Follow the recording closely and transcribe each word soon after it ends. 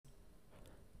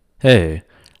Hey,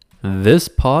 this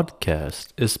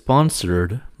podcast is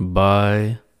sponsored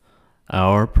by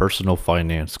our personal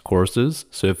finance courses.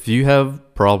 So if you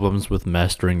have problems with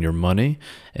mastering your money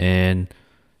and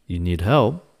you need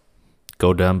help,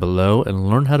 go down below and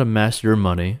learn how to master your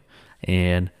money.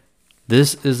 And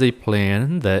this is a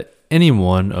plan that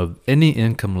anyone of any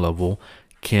income level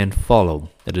can follow.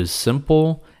 It is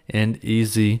simple and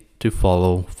easy to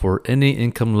follow for any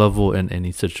income level and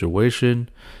any situation,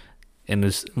 and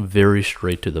it's very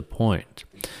straight to the point.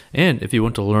 And if you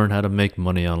want to learn how to make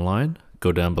money online,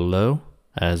 go down below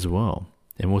as well.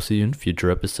 And we'll see you in future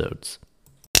episodes.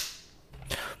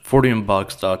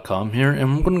 40inbox.com here, and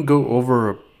I'm going to go over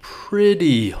a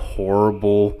pretty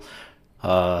horrible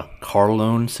car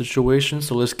loan situation.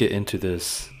 So let's get into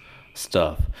this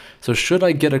stuff. So should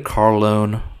I get a car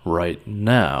loan right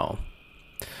now?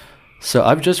 So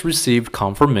I've just received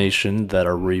confirmation that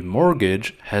our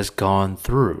remortgage has gone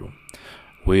through.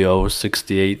 We owe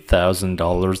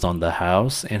 $68,000 on the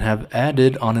house and have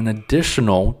added on an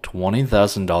additional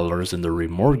 $20,000 in the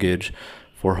remortgage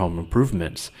for home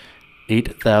improvements,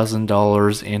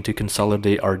 $8,000, and to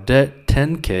consolidate our debt,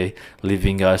 $10K,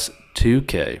 leaving us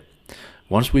 $2K.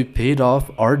 Once we've paid off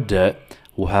our debt,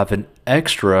 we'll have an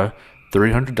extra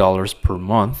 $300 per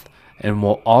month, and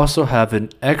we'll also have an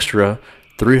extra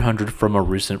 $300 from a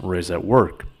recent raise at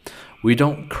work. We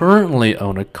don't currently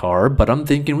own a car, but I'm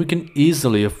thinking we can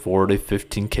easily afford a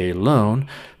 $15K loan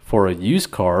for a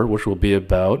used car, which will be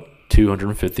about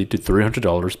 $250 to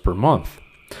 $300 per month.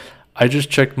 I just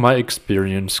checked my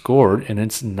Experian score, and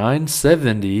it's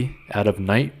 970 out of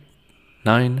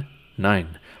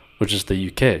 999, which is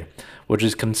the UK, which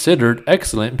is considered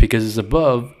excellent because it's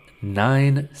above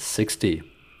 960.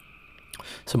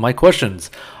 So my questions.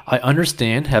 I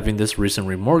understand having this recent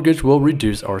remortgage will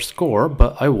reduce our score,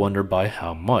 but I wonder by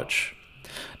how much.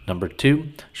 Number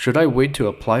 2, should I wait to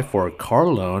apply for a car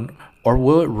loan, or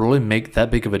will it really make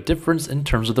that big of a difference in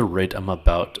terms of the rate I'm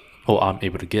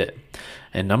able to get?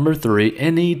 And number 3,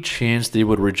 any chance they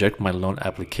would reject my loan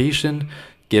application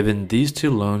given these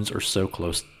two loans are so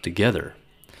close together?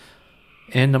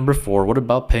 And number 4, what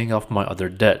about paying off my other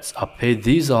debts? I'll pay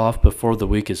these off before the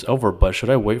week is over, but should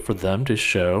I wait for them to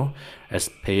show as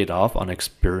paid off on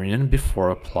Experian before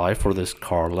I apply for this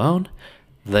car loan?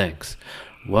 Thanks.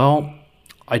 Well,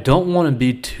 I don't want to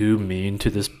be too mean to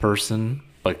this person,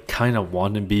 but kind of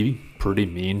want to be pretty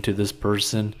mean to this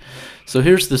person. So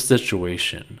here's the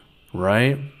situation,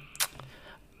 right?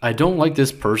 I don't like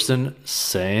this person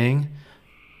saying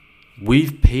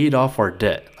we've paid off our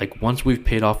debt. Like once we've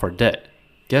paid off our debt,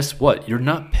 guess what? You're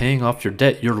not paying off your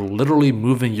debt. You're literally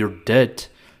moving your debt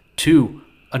to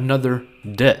another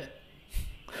debt,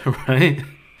 right?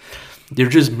 You're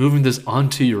just moving this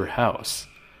onto your house.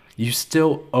 You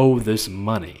still owe this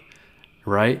money,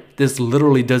 right? This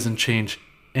literally doesn't change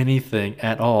anything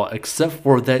at all, except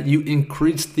for that you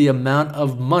increase the amount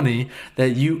of money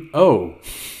that you owe,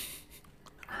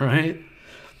 right?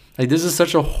 Like, this is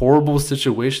such a horrible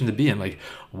situation to be in. Like,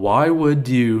 why would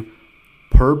you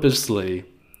purposely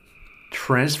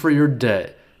transfer your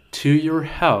debt to your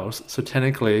house? So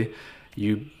technically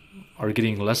you are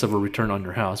getting less of a return on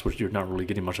your house, which you're not really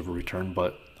getting much of a return,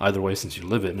 but either way, since you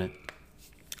live in it.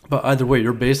 But either way,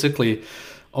 you're basically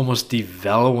almost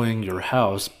devaluing your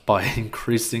house by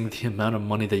increasing the amount of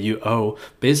money that you owe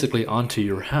basically onto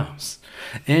your house.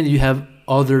 And you have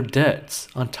other debts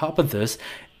on top of this,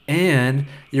 and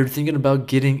you're thinking about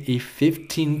getting a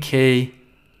 $15K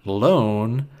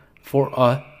loan for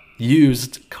a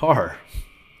used car.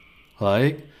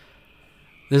 Like,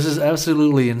 this is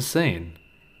absolutely insane,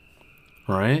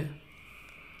 right?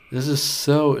 This is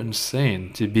so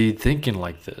insane to be thinking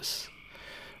like this.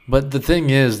 But the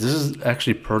thing is, this is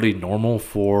actually pretty normal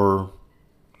for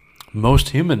most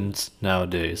humans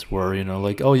nowadays, where,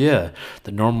 like, oh yeah,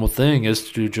 the normal thing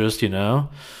is to just, get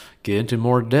into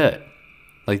more debt.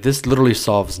 Like, this literally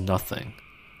solves nothing,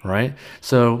 right?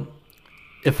 So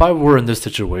if I were in this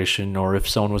situation, or if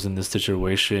someone was in this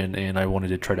situation and I wanted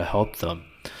to try to help them,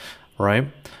 right,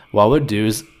 what I would do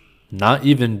is not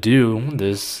even do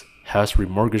this house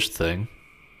remortgage thing.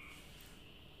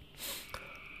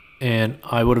 And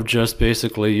I would have just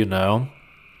basically,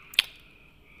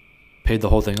 paid the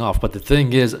whole thing off. But the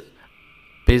thing is,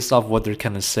 based off what they're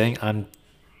kind of saying, I'm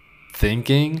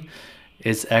thinking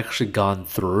it's actually gone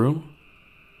through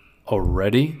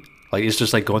already. Like, it's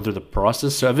just like going through the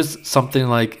process. So if it's something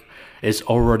like it's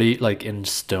already like in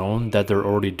stone that they're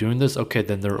already doing this, okay,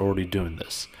 then they're already doing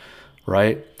this,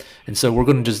 right? And so we're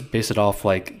going to just base it off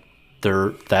like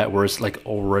where it's like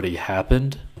already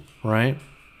happened, right?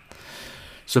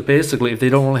 So basically, if they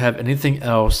don't really have anything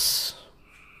else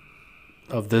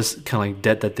of this kind of like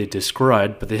debt that they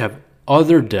described, but they have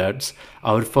other debts,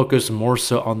 I would focus more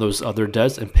so on those other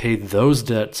debts and pay those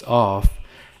debts off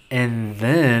and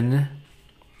then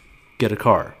get a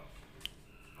car,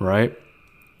 right?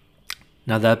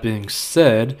 Now, that being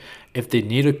said, if they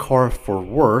need a car for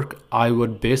work, I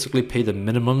would basically pay the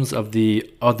minimums of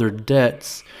the other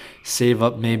debts, save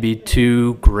up maybe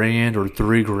 $2,000 or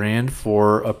 $3,000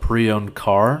 for a pre-owned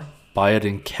car, buy it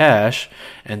in cash,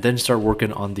 and then start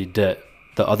working on the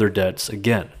other debts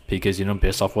again. Because,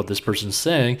 based off what this person's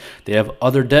saying, they have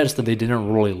other debts that they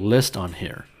didn't really list on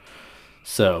here.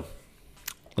 So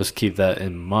let's keep that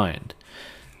in mind.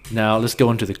 Now let's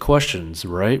go into the questions,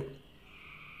 right?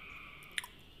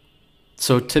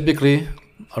 So typically,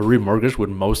 a remortgage would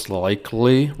most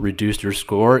likely reduce your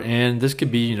score, and this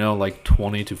could be, like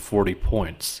 20 to 40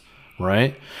 points,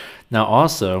 right? Now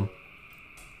also,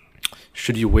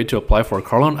 should you wait to apply for a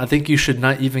car loan? I think you should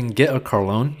not even get a car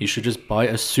loan. You should just buy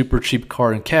a super cheap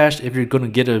car in cash if you're going to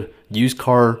get a used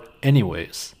car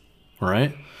anyways,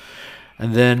 right?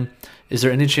 And then, is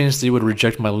there any chance that you would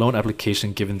reject my loan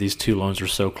application given these two loans are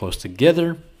so close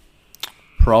together?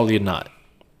 Probably not.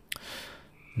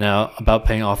 Now, about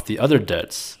paying off the other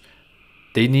debts,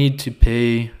 they need to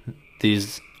pay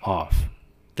these off.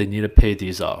 They need to pay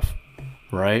these off,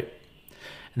 right?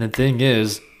 And the thing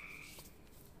is,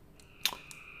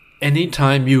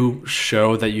 anytime you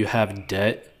show that you have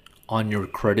debt on your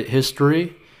credit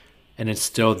history and it's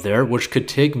still there, which could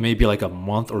take maybe like a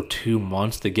month or 2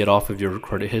 months to get off of your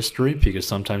credit history, because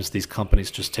sometimes these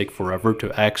companies just take forever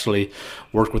to actually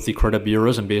work with the credit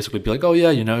bureaus and basically be like, oh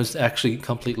yeah, it's actually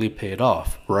completely paid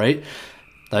off, right?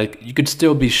 Like, you could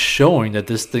still be showing that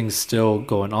this thing's still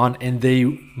going on, and they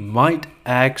might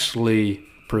actually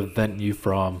prevent you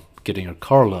from getting a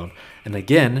car loan. And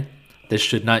again, this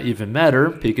should not even matter,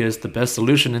 because the best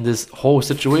solution in this whole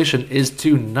situation is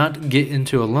to not get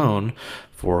into a loan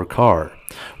for a car.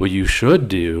 What you should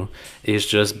do is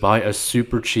just buy a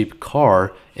super cheap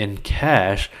car in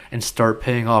cash and start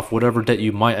paying off whatever debt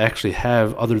you might actually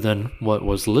have other than what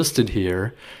was listed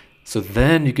here. So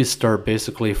then you can start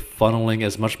basically funneling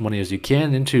as much money as you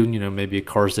can into, maybe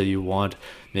cars that you want,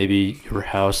 maybe your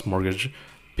house mortgage,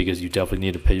 because you definitely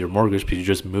need to pay your mortgage because you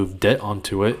just moved debt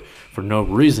onto it for no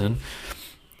reason.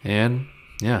 And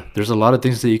yeah, there's a lot of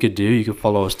things that you could do. You could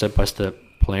follow a step-by-step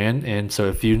plan. And so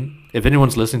if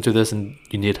anyone's listening to this and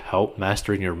you need help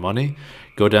mastering your money,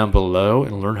 go down below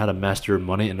and learn how to master your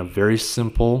money in a very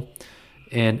simple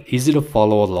and easy to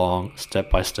follow along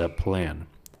step-by-step plan,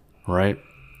 right?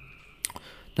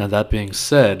 Now, that being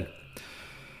said,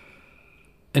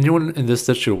 anyone in this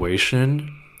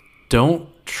situation, don't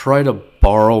try to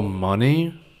borrow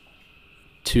money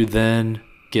to then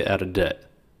get out of debt,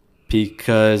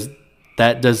 because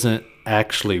that doesn't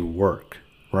actually work,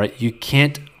 right? You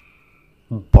can't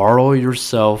borrow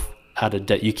yourself out of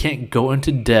debt. You can't go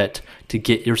into debt to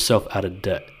get yourself out of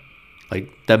debt. Like,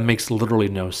 that makes literally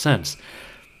no sense.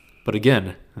 But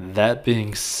again, that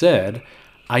being said,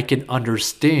 I can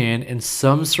understand in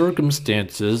some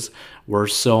circumstances where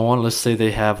someone, let's say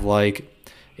they have like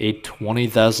a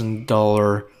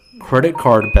 $20,000 credit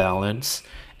card balance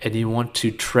and you want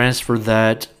to transfer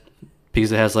that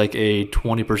because it has like a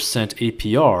 20%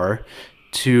 APR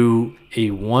to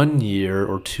a 1 year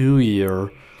or 2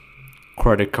 year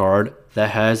credit card that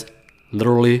has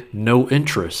literally no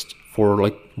interest for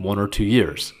like 1 or 2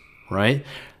 years, right?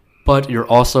 But you're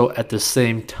also at the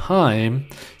same time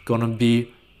going to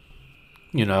be,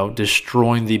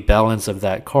 destroying the balance of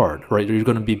that card, right? You're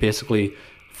going to be basically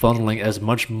funneling as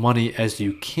much money as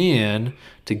you can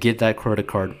to get that credit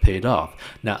card paid off.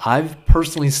 Now, I've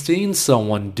personally seen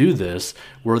someone do this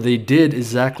where they did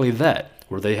exactly that,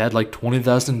 where they had like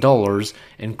 $20,000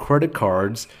 in credit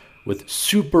cards with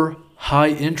super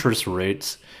high interest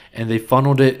rates, and they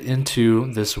funneled it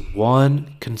into this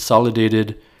one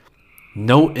consolidated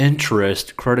no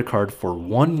interest credit card for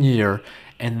 1 year,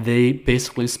 and they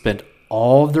basically spent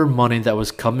all of their money that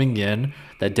was coming in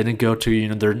that didn't go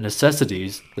to their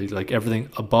necessities, like everything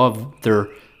above their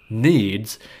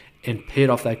needs, and paid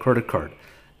off that credit card.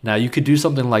 Now, you could do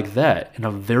something like that in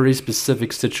a very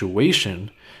specific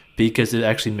situation because it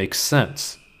actually makes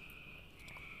sense.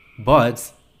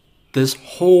 But this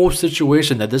whole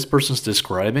situation that this person's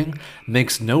describing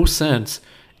makes no sense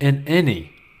in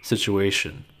any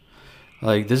situation.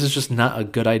 Like, this is just not a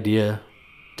good idea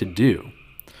to do.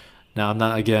 Now, I'm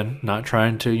not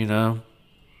trying to,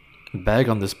 bag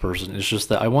on this person. It's just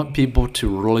that I want people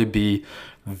to really be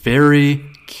very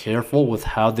careful with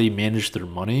how they manage their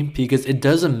money, because it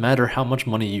doesn't matter how much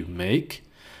money you make.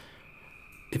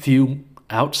 If you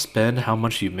outspend how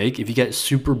much you make, if you get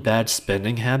super bad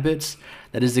spending habits,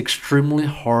 that is extremely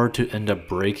hard to end up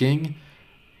breaking,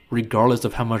 regardless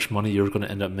of how much money you're going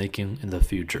to end up making in the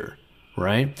future,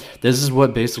 right? This is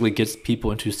what basically gets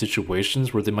people into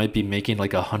situations where they might be making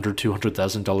like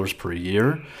 $100,000-$200,000 per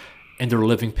year, and they're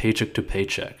living paycheck to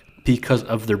paycheck because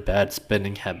of their bad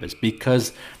spending habits,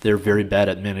 because they're very bad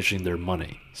at managing their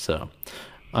money. So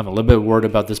I'm a little bit worried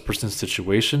about this person's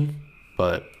situation,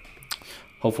 but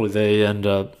hopefully they end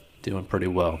up doing pretty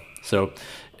well. So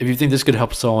if you think this could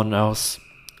help someone else,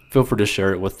 feel free to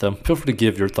share it with them. Feel free to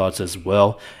give your thoughts as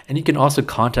well. And you can also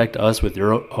contact us with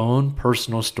your own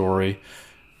personal story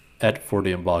at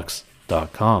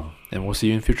 40inbox.com. And we'll see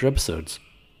you in future episodes.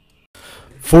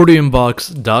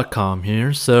 40inbox.com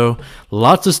here. So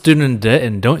lots of student debt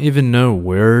and don't even know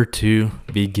where to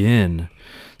begin.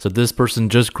 So this person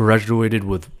just graduated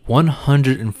with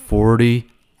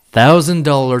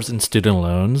 $140,000 in student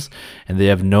loans, and they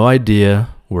have no idea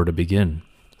where to begin.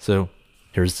 So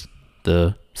here's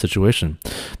the situation.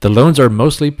 The loans are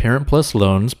mostly Parent Plus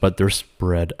loans, but they're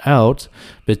spread out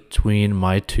between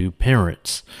my two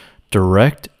parents,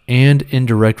 direct and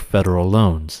indirect federal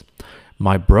loans.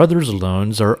 My brother's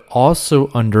loans are also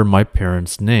under my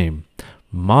parents' name.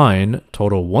 Mine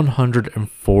total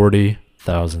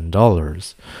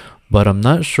 $140,000, but I'm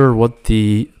not sure what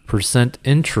the percent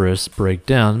interest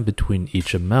breakdown between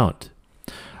each amount.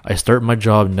 I start my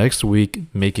job next week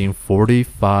making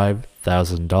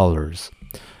 $45,000.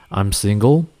 I'm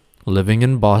single, living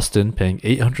in Boston, paying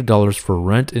 $800 for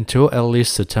rent until at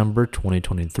least September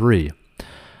 2023.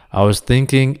 I was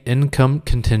thinking income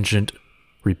contingent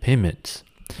repayments.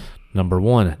 Number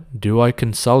 1, do I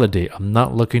consolidate? I'm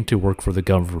not looking to work for the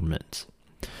government.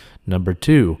 Number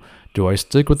 2, do I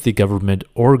stick with the government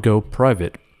or go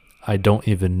private? I don't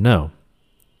even know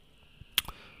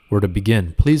where to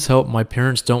begin. Please help. My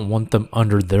parents don't want them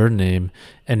under their name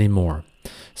anymore.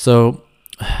 So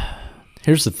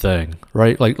here's the thing,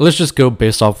 right? Like, let's just go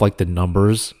based off like the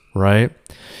numbers, right?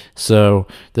 So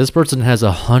this person has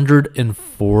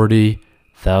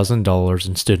 $140,000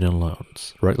 in student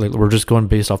loans, right? Like, we're just going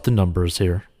based off the numbers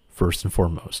here, first and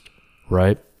foremost,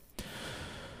 right?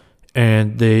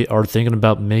 And they are thinking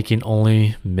about making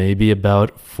only maybe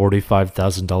about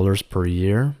 $45,000 per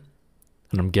year.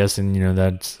 And I'm guessing,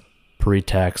 that's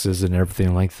pre-taxes and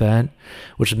everything like that,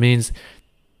 which means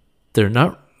they're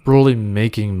not really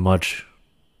making much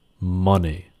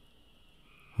money,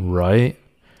 right?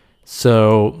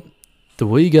 So the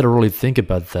way you got to really think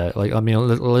about that,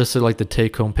 let's say like the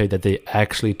take-home pay that they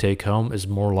actually take home is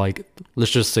more like,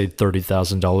 let's just say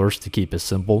 $30,000 to keep it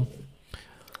simple.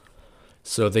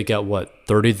 So they got what,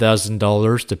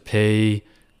 $30,000 to pay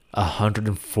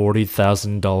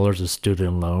 $140,000 of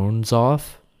student loans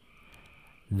off?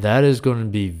 That is going to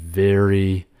be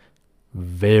very,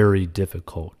 very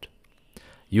difficult.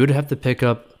 You would have to pick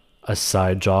up a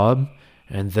side job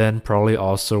and then probably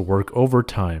also work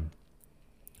overtime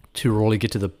to really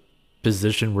get to the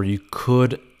position where you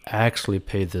could actually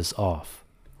pay this off.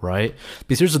 Right?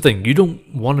 Because here's the thing, you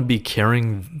don't want to be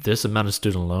carrying this amount of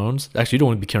student loans. Actually, you don't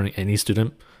want to be carrying any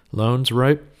student loans,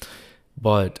 right?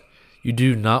 But you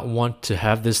do not want to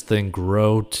have this thing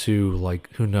grow to like,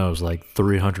 who knows, like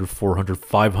 $300,000,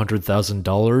 $400,000,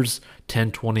 $500,000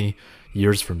 10, 20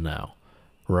 years from now,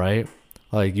 right?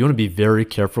 Like, you want to be very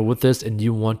careful with this, and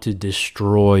you want to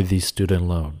destroy these student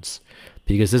loans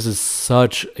because this is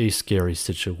such a scary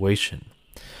situation.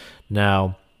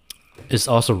 Now, it's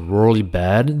also really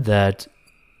bad that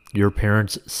your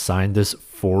parents signed this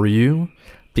for you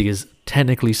because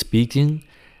technically speaking,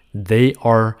 they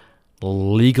are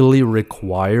legally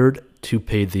required to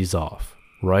pay these off,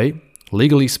 right?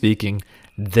 Legally speaking,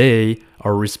 they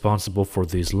are responsible for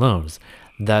these loans.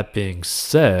 That being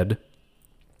said,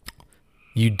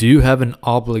 you do have an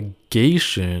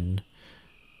obligation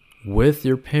with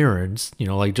your parents,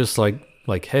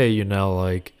 like, hey, you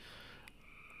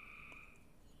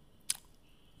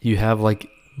have like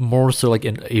more so like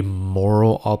a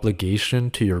moral obligation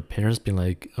to your parents, being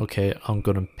like, okay, I'm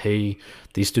going to pay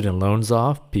these student loans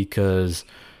off because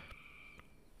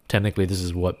technically this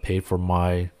is what paid for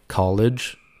my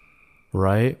college,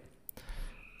 right?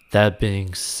 That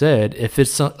being said, if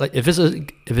it's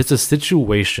a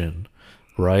situation,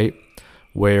 right,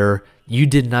 where you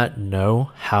did not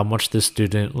know how much the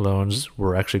student loans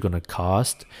were actually going to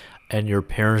cost, and your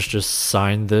parents just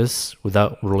signed this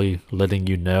without really letting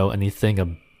you know anything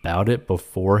about it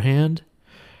beforehand,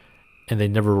 and they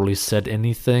never really said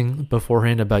anything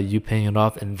beforehand about you paying it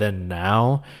off, and then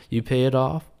now you pay it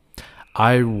off,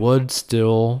 I would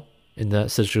still, in that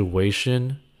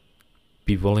situation,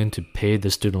 be willing to pay the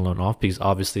student loan off, because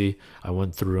obviously I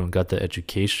went through and got the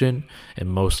education, and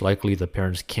most likely the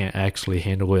parents can't actually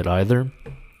handle it either.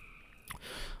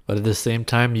 But at the same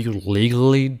time, you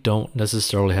legally don't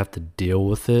necessarily have to deal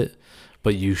with it,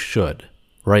 but you should,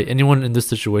 right? Anyone in this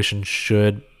situation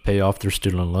should pay off their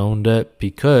student loan debt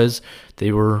because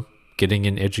they were getting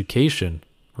an education,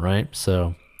 right?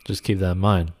 So just keep that in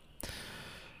mind.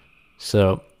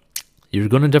 So you're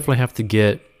going to definitely have to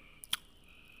get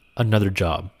another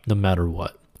job no matter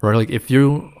what, right? Like if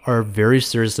you are very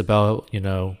serious about,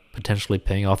 potentially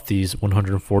paying off these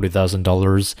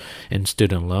 $140,000 in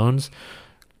student loans,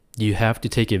 you have to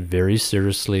take it very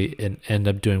seriously and end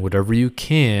up doing whatever you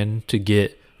can to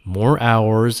get more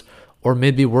hours, or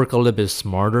maybe work a little bit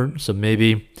smarter. So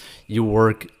maybe you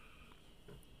work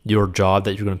your job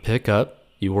that you're going to pick up,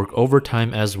 you work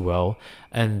overtime as well,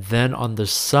 and then on the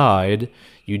side,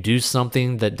 you do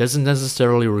something that doesn't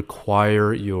necessarily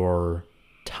require your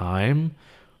time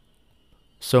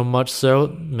so much.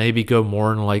 So maybe go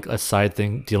more in like a side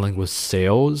thing dealing with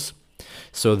sales,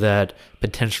 so that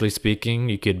potentially speaking,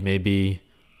 you could maybe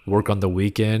work on the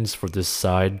weekends for this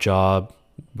side job,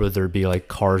 whether it be like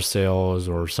car sales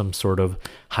or some sort of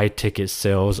high ticket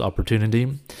sales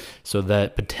opportunity, so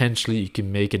that potentially you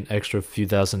can make an extra few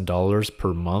 $1,000s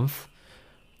per month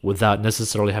without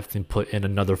necessarily having to put in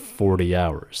another 40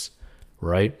 hours,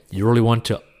 right? You really want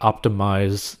to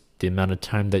optimize the amount of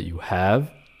time that you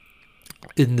have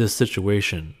in this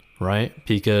situation, right?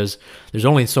 Because there's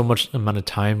only so much amount of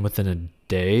time within a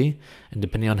day, and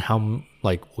depending on how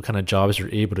what kind of jobs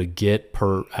you're able to get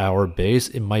per hour base,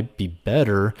 it might be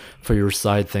better for your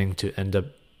side thing to end up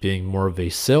being more of a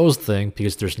sales thing,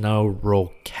 because there's no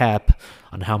real cap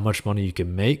on how much money you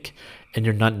can make, and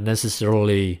you're not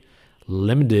necessarily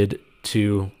limited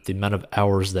to the amount of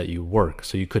hours that you work.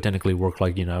 So you could technically work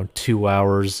 2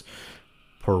 hours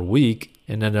per week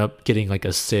and end up getting like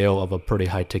a sale of a pretty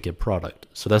high ticket product.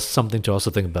 So that's something to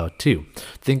also think about too.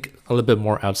 Think a little bit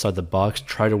more outside the box.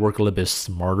 Try to work a little bit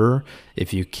smarter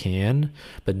if you can,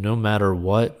 but no matter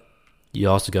what, you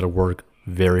also got to work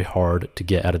very hard to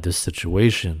get out of this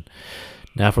situation.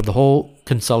 Now, for the whole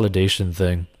consolidation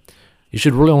thing, you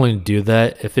should really only do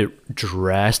that if it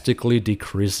drastically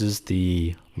decreases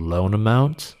the loan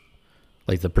amount,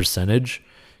 like the percentage,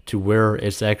 to where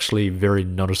it's actually very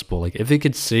noticeable. Like if it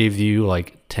could save you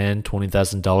like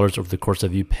 $10,000-$20,000 over the course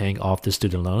of you paying off the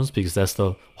student loans, because that's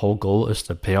the whole goal, is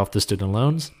to pay off the student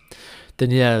loans,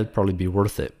 then yeah, it'd probably be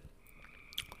worth it.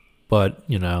 But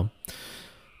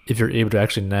if you're able to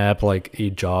actually nab like a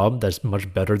job that's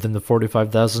much better than the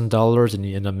 $45,000, and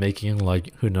you end up making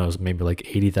who knows, maybe like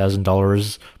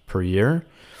 $80,000 per year,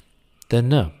 then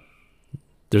no,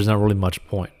 there's not really much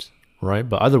point, right?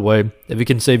 But either way, if it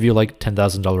can save you like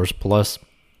 $10,000 plus,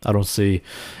 I don't see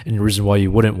any reason why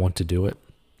you wouldn't want to do it.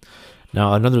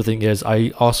 Now, another thing is,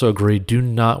 I also agree, do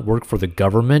not work for the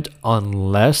government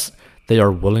unless they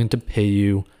are willing to pay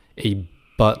you a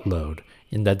buttload,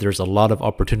 in that there's a lot of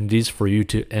opportunities for you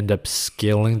to end up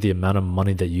scaling the amount of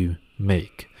money that you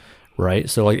make, right?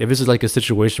 So if this is like a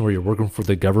situation where you're working for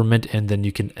the government, and then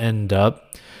you can end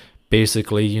up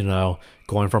basically,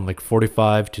 going from like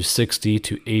 45 to 60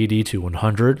 to 80 to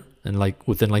 100, and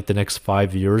within the next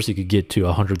 5 years, you could get to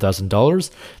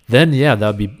 $100,000, then yeah,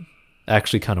 that'd be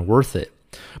actually kind of worth it.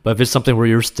 But if it's something where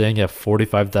you're staying at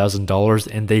 $45,000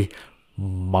 and they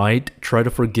might try to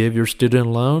forgive your student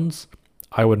loans,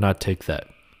 I would not take that,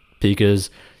 because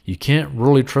you can't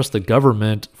really trust the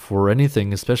government for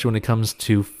anything, especially when it comes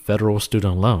to federal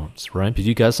student loans, right? Because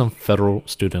you got some federal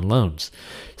student loans.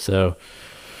 So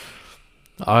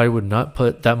I would not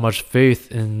put that much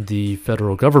faith in the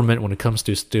federal government when it comes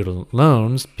to student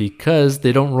loans, because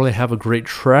they don't really have a great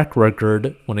track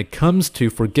record when it comes to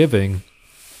forgiving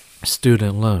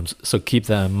student loans. So keep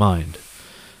that in mind,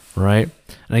 right?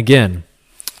 And again,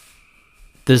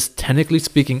 this technically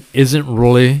speaking isn't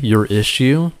really your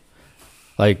issue.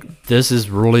 This is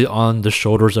really on the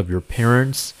shoulders of your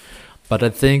parents. But I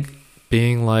think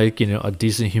being a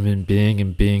decent human being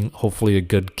and being hopefully a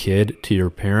good kid to your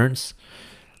parents,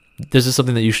 this is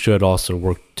something that you should also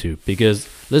work to, because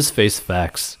let's face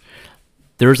facts.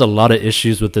 There's a lot of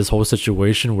issues with this whole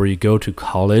situation where you go to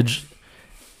college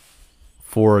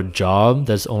for a job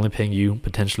that's only paying you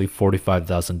potentially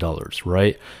 $45,000,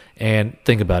 right? And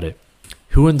think about it.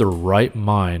 Who in their right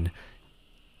mind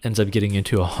ends up getting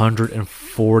into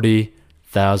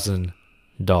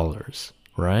 $140,000,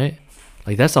 right?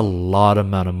 That's a lot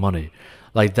amount of money.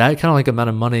 That kind of amount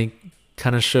of money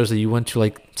kind of shows that you went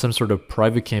to some sort of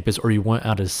private campus, or you went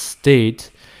out of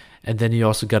state, and then you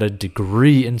also got a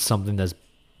degree in something that's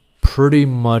pretty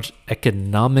much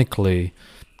economically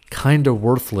kind of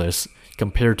worthless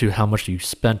compared to how much you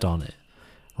spent on it,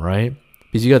 right?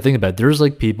 Because you got to think about it. There's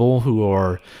like people who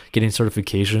are getting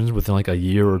certifications within like a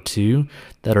year or two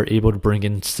that are able to bring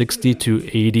in $60,000 to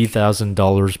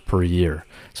 $80,000 per year.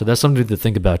 So that's something to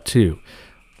think about too.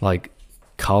 Like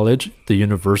college, the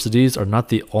universities are not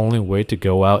the only way to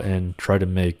go out and try to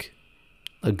make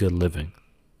a good living.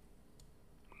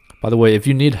 By the way, if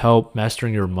you need help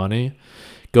mastering your money,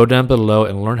 go down below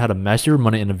and learn how to master your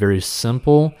money in a very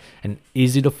simple and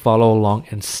easy to follow along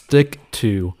and stick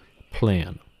to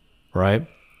plan, right?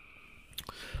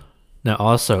 Now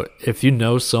also, if you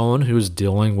know someone who's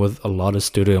dealing with a lot of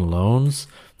student loans,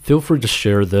 feel free to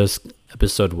share this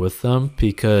episode with them,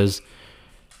 because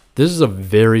this is a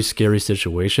very scary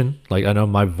situation. Like, I know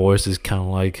my voice is kind of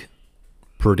like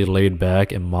pretty laid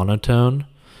back and monotone,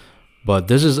 but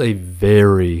this is a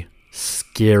very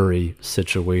scary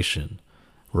situation,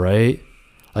 right?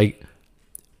 Like,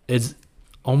 it's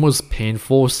almost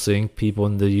painful seeing people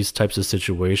in these types of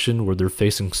situations where they're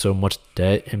facing so much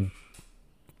debt and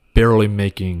barely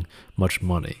making much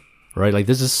money, right? Like,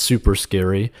 this is super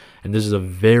scary, and this is a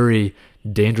very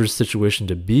dangerous situation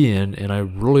to be in, and I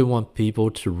really want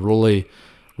people to really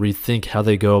rethink how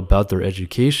they go about their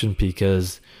education,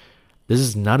 because this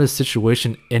is not a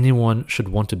situation anyone should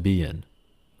want to be in,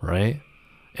 right?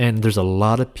 And there's a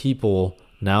lot of people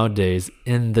nowadays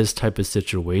in this type of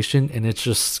situation, and it's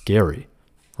just scary,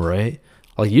 right?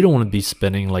 Like, you don't want to be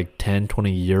spending like 10,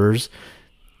 20 years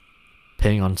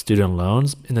paying on student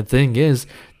loans. And the thing is,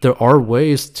 there are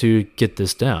ways to get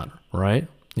this down, right?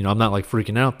 You know, I'm not like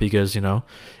freaking out, because, you know,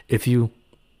 if you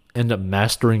end up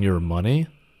mastering your money,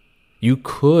 you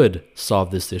could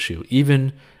solve this issue,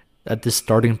 even at the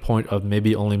starting point of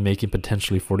maybe only making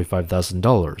potentially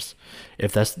 $45,000.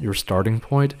 If that's your starting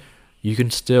point, you can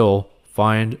still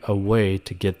find a way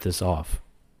to get this off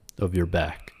of your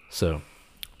back. So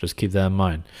just keep that in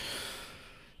mind.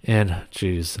 And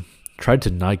geez, try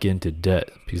to not get into debt,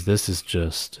 because this is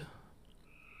just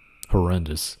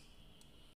horrendous.